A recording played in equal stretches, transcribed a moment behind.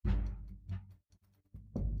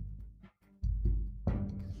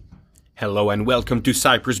Hello and welcome to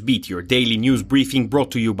Cyprus Beat, your daily news briefing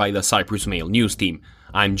brought to you by the Cyprus Mail news team.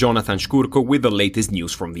 I'm Jonathan Shkurko with the latest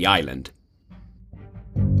news from the island.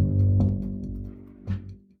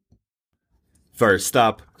 First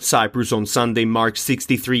up, Cyprus on Sunday marked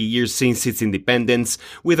 63 years since its independence,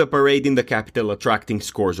 with a parade in the capital attracting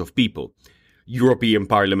scores of people. European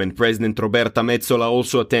Parliament President Roberta Metsola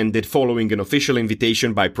also attended following an official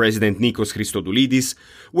invitation by President Nikos Christodoulides,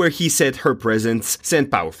 where he said her presence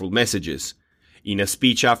sent powerful messages. In a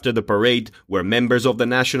speech after the parade, where members of the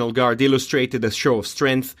National Guard illustrated a show of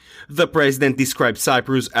strength, the president described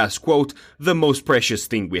Cyprus as, quote, the most precious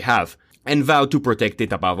thing we have, and vowed to protect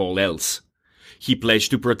it above all else. He pledged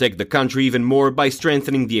to protect the country even more by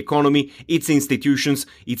strengthening the economy, its institutions,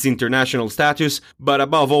 its international status, but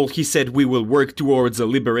above all, he said we will work towards a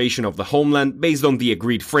liberation of the homeland based on the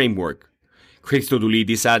agreed framework.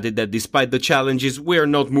 Christodoulides added that despite the challenges, we are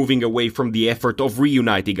not moving away from the effort of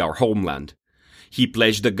reuniting our homeland. He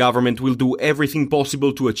pledged the government will do everything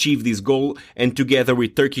possible to achieve this goal and together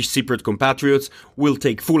with Turkish Cypriot compatriots will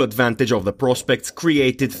take full advantage of the prospects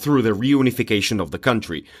created through the reunification of the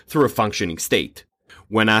country, through a functioning state.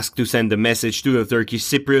 When asked to send a message to the Turkish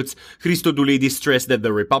Cypriots, Christodoulides stressed that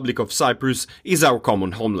the Republic of Cyprus is our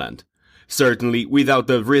common homeland. Certainly, without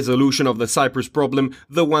the resolution of the Cyprus problem,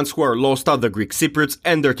 the ones who are lost are the Greek Cypriots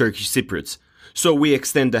and the Turkish Cypriots. So we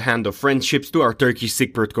extend the hand of friendships to our Turkish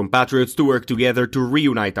Cypriot compatriots to work together to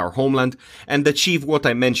reunite our homeland and achieve what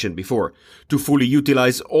I mentioned before, to fully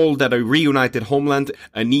utilize all that a reunited homeland,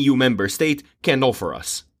 an EU member state, can offer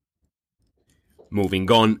us. Moving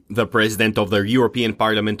on, the President of the European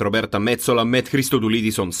Parliament Roberta Metsola met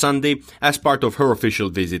Christodoulides on Sunday as part of her official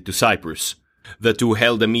visit to Cyprus. The two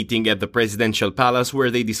held a meeting at the presidential palace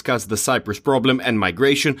where they discussed the Cyprus problem and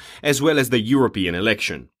migration as well as the European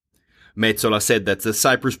election. Metsola said that the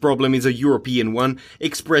Cyprus problem is a European one,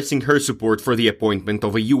 expressing her support for the appointment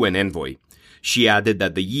of a UN envoy. She added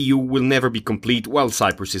that the EU will never be complete while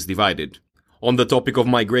Cyprus is divided. On the topic of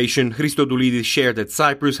migration, Christodoulides shared that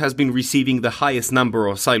Cyprus has been receiving the highest number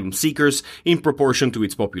of asylum seekers in proportion to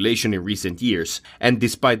its population in recent years, and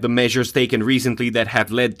despite the measures taken recently that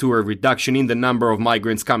have led to a reduction in the number of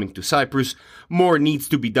migrants coming to Cyprus, more needs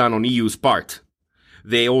to be done on EU's part.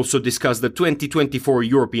 They also discussed the 2024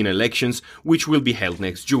 European elections, which will be held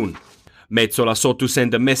next June. Metsola sought to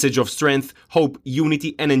send a message of strength, hope,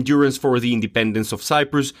 unity and endurance for the independence of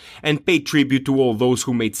Cyprus and paid tribute to all those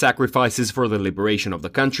who made sacrifices for the liberation of the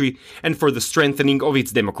country and for the strengthening of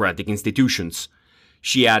its democratic institutions.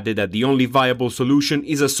 She added that the only viable solution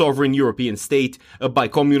is a sovereign European state, a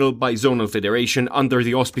bicommunal, bizonal federation under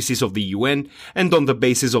the auspices of the UN and on the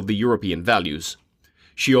basis of the European values.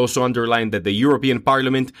 She also underlined that the European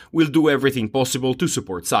Parliament will do everything possible to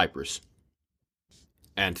support Cyprus.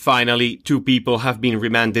 And finally, two people have been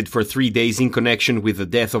remanded for 3 days in connection with the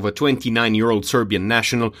death of a 29-year-old Serbian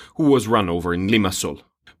national who was run over in Limassol.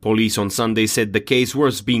 Police on Sunday said the case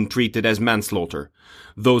was being treated as manslaughter.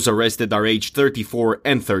 Those arrested are aged 34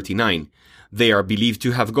 and 39. They are believed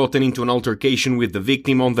to have gotten into an altercation with the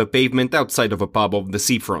victim on the pavement outside of a pub of the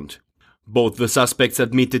seafront. Both the suspects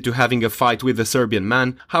admitted to having a fight with the Serbian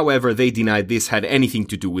man, however they denied this had anything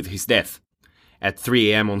to do with his death. At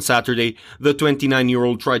 3 a.m. on Saturday, the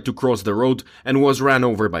 29-year-old tried to cross the road and was ran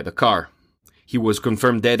over by the car. He was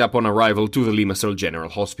confirmed dead upon arrival to the Limassol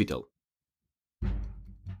General Hospital.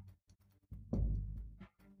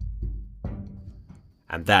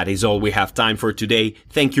 And that is all we have time for today.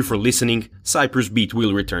 Thank you for listening. Cyprus Beat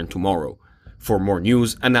will return tomorrow. For more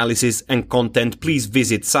news, analysis and content, please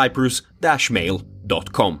visit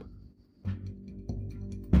cyprus-mail.com.